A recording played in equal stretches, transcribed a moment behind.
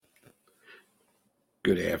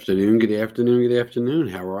Good afternoon, good afternoon, good afternoon.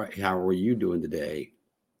 How are you doing today?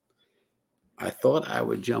 I thought I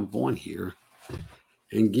would jump on here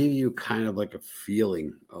and give you kind of like a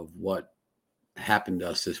feeling of what happened to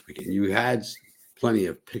us this weekend. You had plenty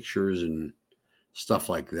of pictures and stuff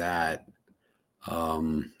like that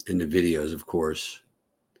in the videos, of course.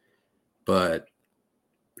 But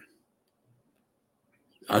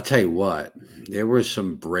I'll tell you what, there were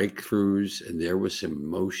some breakthroughs and there was some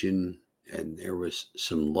emotion and there was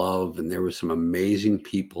some love and there were some amazing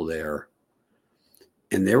people there.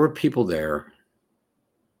 And there were people there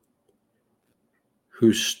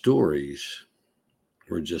whose stories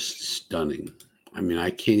were just stunning. I mean, I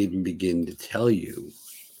can't even begin to tell you.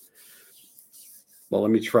 Well,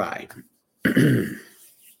 let me try.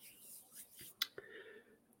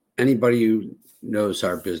 Anybody who knows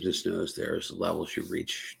our business knows there's levels you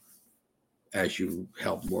reach as you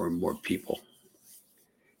help more and more people.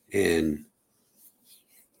 And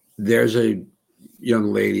there's a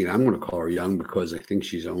young lady, and I'm going to call her young because I think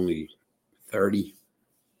she's only 30,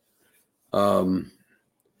 um,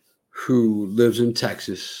 who lives in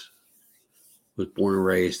Texas, was born and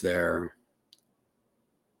raised there,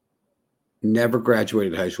 never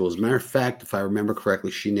graduated high school. As a matter of fact, if I remember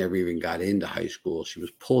correctly, she never even got into high school. She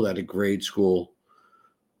was pulled out of grade school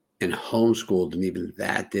and homeschooled, and even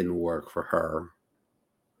that didn't work for her.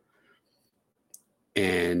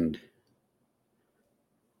 And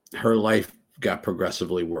her life got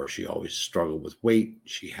progressively worse. She always struggled with weight.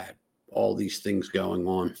 She had all these things going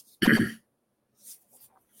on.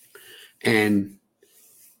 And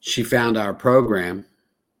she found our program,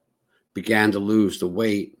 began to lose the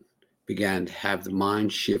weight, began to have the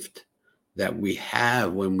mind shift that we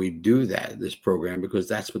have when we do that, this program, because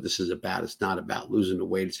that's what this is about. It's not about losing the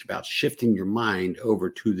weight. It's about shifting your mind over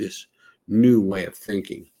to this new way of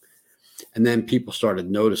thinking. And then people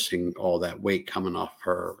started noticing all that weight coming off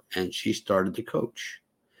her, and she started to coach.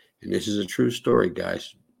 And this is a true story,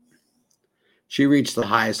 guys. She reached the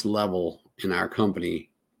highest level in our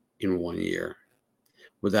company in 1 year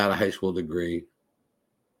without a high school degree,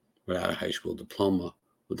 without a high school diploma,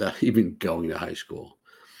 without even going to high school.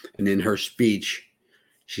 And in her speech,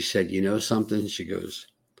 she said, "You know something?" She goes,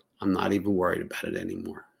 "I'm not even worried about it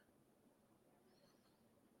anymore."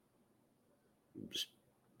 Just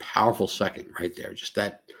powerful second right there. Just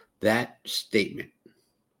that statement.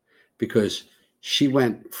 Because she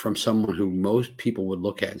went from someone who most people would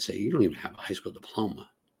look at and say, "You don't even have a high school diploma,"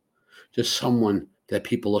 just someone that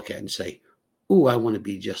people look at and say, "Ooh, I want to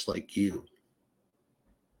be just like you."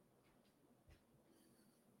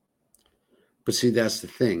 But see, that's the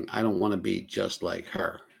thing. I don't want to be just like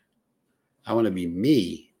her. I want to be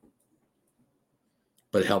me,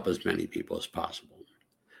 but help as many people as possible.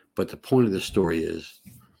 But the point of the story is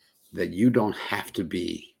that you don't have to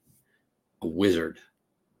be a wizard.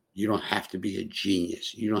 You don't have to be a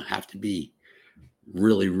genius. You don't have to be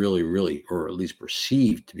really, really, really, or at least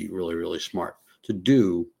perceived to be really, really smart to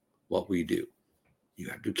do what we do. You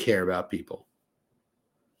have to care about people.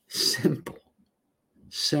 Simple,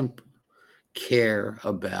 simple. Care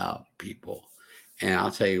about people. And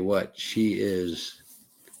I'll tell you what, she is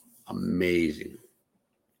amazing.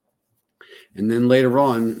 And then later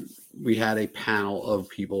on, we had a panel of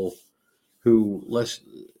people who,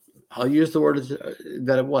 I'll use the word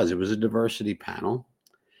that it was. It was a diversity panel.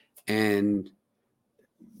 And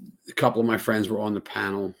a couple of my friends were on the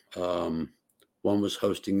panel. One was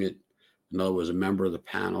hosting it, another was a member of the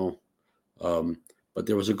panel. But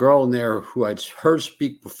there was a girl in there who I'd heard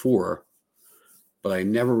speak before, but I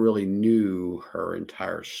never really knew her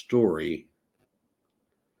entire story.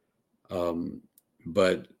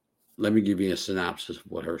 But let me give you a synopsis of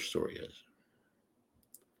what her story is.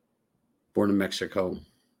 Born in Mexico,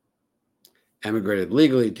 emigrated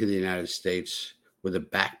legally to the United States with a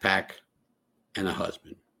backpack and a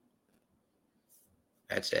husband.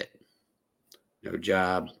 That's it. No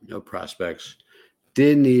job, no prospects.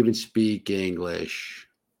 Didn't even speak English.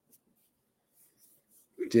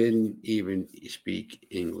 Didn't even speak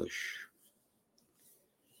English.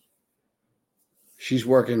 She's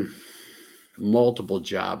working multiple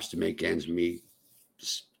jobs to make ends meet,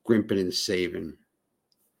 scrimping and saving.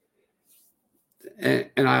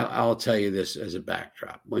 And I'll tell you this as a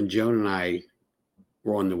backdrop. When Joan and I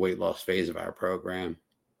were on the weight loss phase of our program,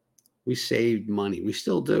 we saved money. We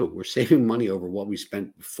still do. We're saving money over what we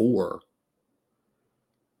spent before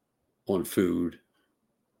on food.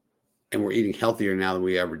 And we're eating healthier now than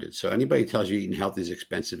we ever did. So anybody tells you eating healthy is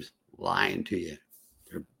expensive, lying to you.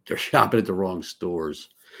 They're shopping at the wrong stores.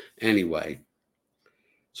 Anyway,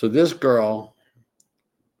 so this girl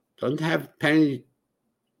doesn't have penny,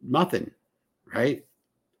 nothing, right?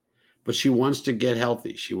 but she wants to get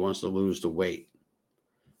healthy. She wants to lose the weight.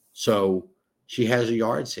 So she has a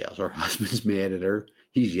yard sales. Her husband's mad at her.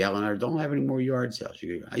 He's yelling at her, don't have any more yard sales.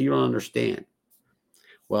 You don't understand.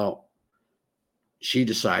 Well, she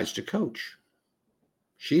decides to coach.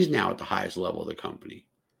 She's now at the highest level of the company.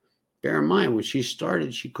 Bear in mind, when she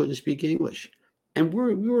started, she couldn't speak English. And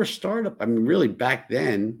we were a startup. I mean, really, back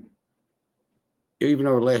then, even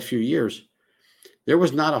over the last few years, there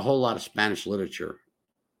was not a whole lot of Spanish literature.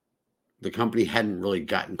 The company hadn't really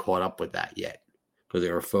gotten caught up with that yet because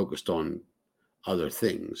they were focused on other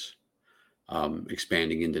things,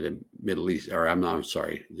 expanding into the Middle East, or I'm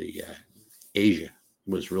sorry, the Asia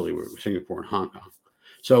was really Singapore and Hong Kong.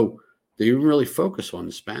 So they didn't really focus on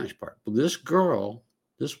the Spanish part. But this girl,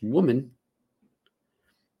 this woman,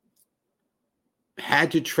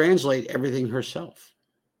 had to translate everything herself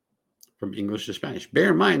from English to Spanish.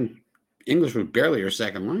 Bear in mind, English was barely her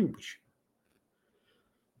second language.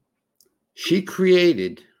 She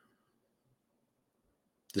created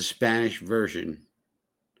the Spanish version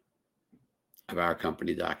of our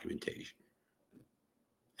company documentation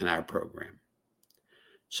and our program,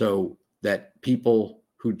 so that people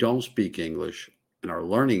who don't speak English and are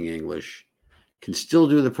learning English can still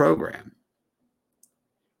do the program.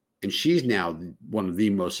 And she's now one of the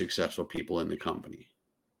most successful people in the company.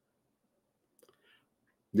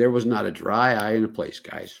 There was not a dry eye in the place,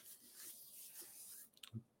 guys.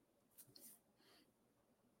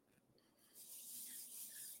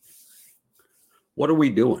 What are we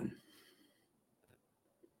doing?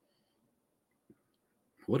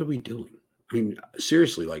 What are we doing? I mean,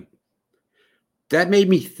 seriously, like, that made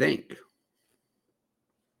me think.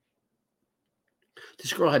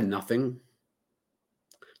 This girl had nothing.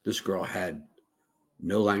 This girl had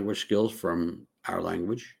no language skills from our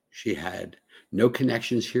language. She had no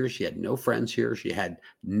connections here. She had no friends here. She had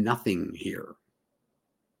nothing here.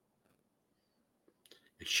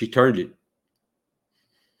 She turned it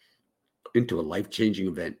into a life-changing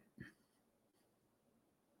event.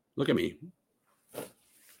 Look at me.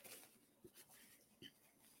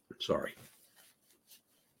 Sorry.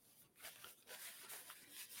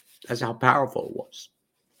 That's how powerful it was.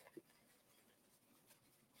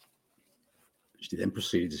 She then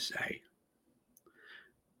proceeded to say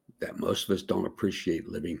that most of us don't appreciate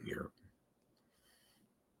living here.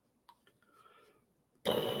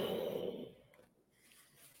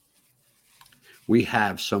 We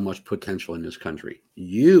have so much potential in this country.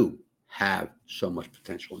 You have so much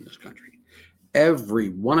potential in this country. Every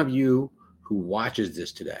one of you who watches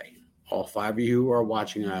this today, all 5 of you who are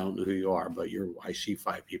watching, I don't know who you are, but I see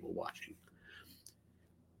 5 people watching.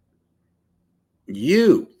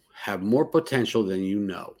 You have more potential than you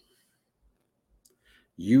know.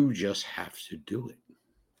 You just have to do it.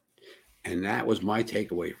 And that was my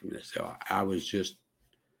takeaway from this. I was just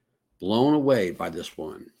blown away by this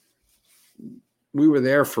one. We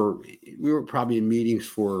were probably in meetings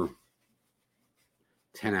for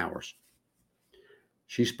 10 hours.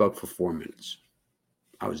 She spoke for 4 minutes.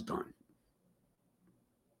 I was done.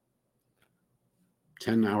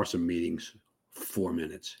 10 hours of meetings, 4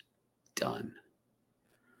 minutes, done.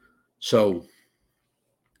 So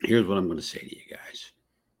here's what I'm going to say to you guys.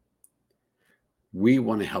 We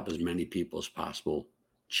want to help as many people as possible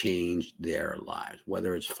change their lives,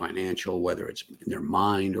 whether it's financial, whether it's in their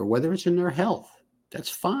mind, or whether it's in their health. That's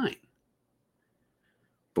fine.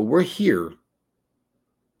 But we're here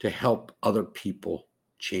to help other people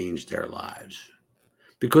change their lives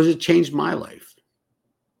because it changed my life.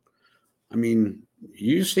 I mean,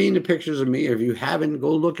 you've seen the pictures of me. If you haven't,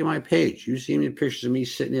 go look at my page. You've seen the pictures of me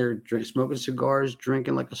sitting there smoking cigars,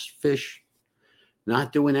 drinking like a fish,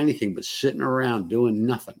 not doing anything but sitting around doing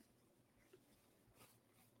nothing.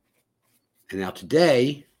 And now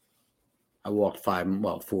today, I walked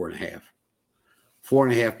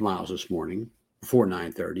 4.5 miles this morning before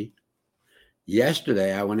 9:30.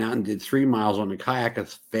 Yesterday, I went out and did 3 miles on the kayak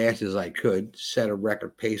as fast as I could, set a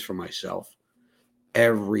record pace for myself.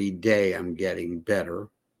 Every day, I'm getting better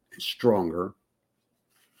and stronger.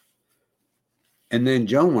 And then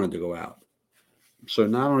Joan wanted to go out. So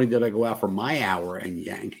not only did I go out for my hour and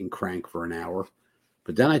yank and crank for an hour,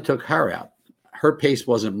 but then I took her out. Her pace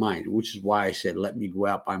wasn't mine, which is why I said, let me go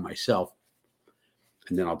out by myself,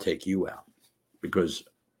 and then I'll take you out. Because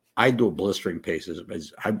I do a blistering pace.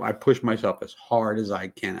 I push myself as hard as I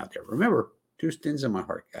can out there. Remember, 2 stents in my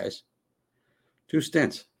heart, guys. 2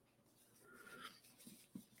 stents.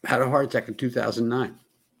 Had a heart attack in 2009.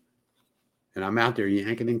 And I'm out there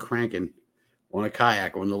yanking and cranking on a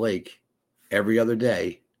kayak on the lake every other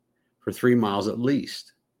day for 3 miles at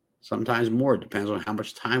least. Sometimes more. It depends on how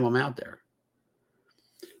much time I'm out there.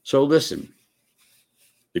 So listen,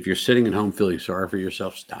 If you're sitting at home feeling sorry for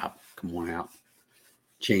yourself, stop. Come on out.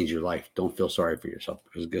 Change your life. Don't feel sorry for yourself,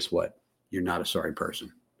 because guess what? You're not a sorry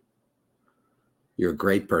person. You're a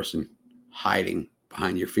great person hiding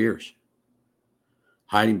behind your fears,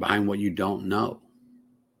 hiding behind what you don't know.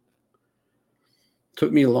 It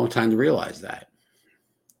took me a long time to realize that.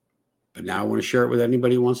 But now I want to share it with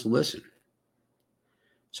anybody who wants to listen.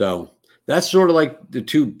 So that's sort of like the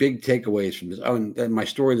two big takeaways from this. Oh, and my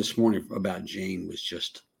story this morning about Jane was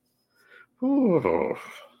just, oh.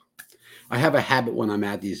 I have a habit when I'm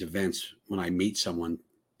at these events, when I meet someone,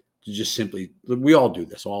 to just simply, we all do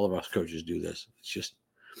this. All of us coaches do this. It's just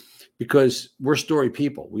because we're story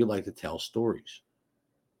people. We like to tell stories.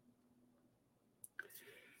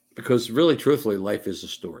 Because really, truthfully, life is a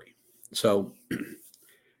story. So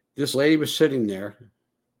this lady was sitting there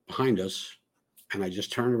behind us, and I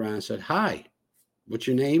just turned around and said, "Hi, what's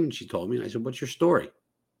your name?" And she told me, and I said, "What's your story?"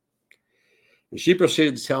 And she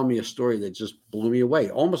proceeded to tell me a story that just blew me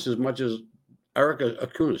away, almost as much as Erica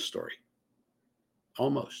Acuna's story.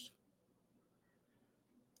 Almost.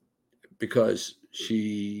 Because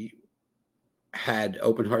she had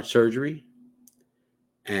open heart surgery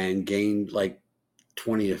and gained like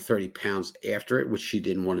 20 to 30 pounds after it, which she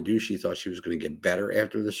didn't want to do. She thought she was going to get better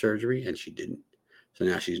after the surgery, and she didn't. So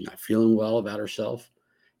now she's not feeling well about herself.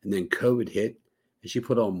 And then COVID hit, and she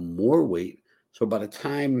put on more weight. So by the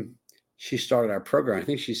time she started our program, I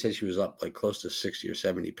think she said she was up like close to 60 or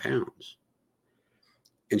 70 pounds.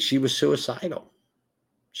 And she was suicidal.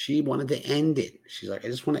 She wanted to end it. She's like, I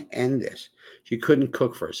just want to end this. She couldn't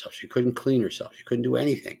cook for herself. She couldn't clean herself. She couldn't do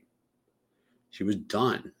anything. She was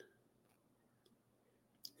done.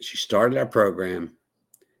 She started our program,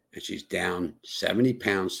 and she's down 70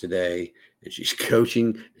 pounds today, and she's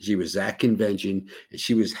coaching. She was at convention, and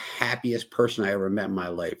she was the happiest person I ever met in my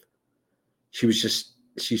life. She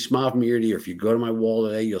smiled from ear to ear. If you go to my wall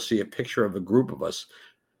today, you'll see a picture of a group of us.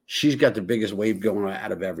 She's got the biggest wave going on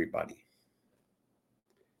out of everybody.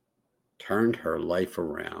 Turned her life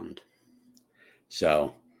around.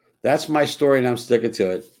 So that's my story, and I'm sticking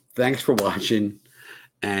to it. Thanks for watching.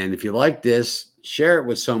 And if you like this, share it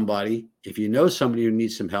with somebody. If you know somebody who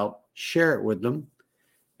needs some help, share it with them.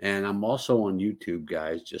 And I'm also on YouTube,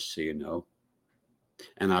 guys, just so you know.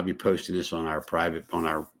 And I'll be posting this on our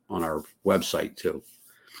website too.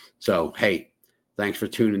 So, hey, thanks for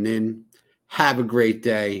tuning in. Have a great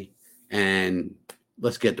day, and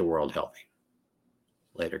let's get the world healthy.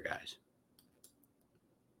 Later, guys.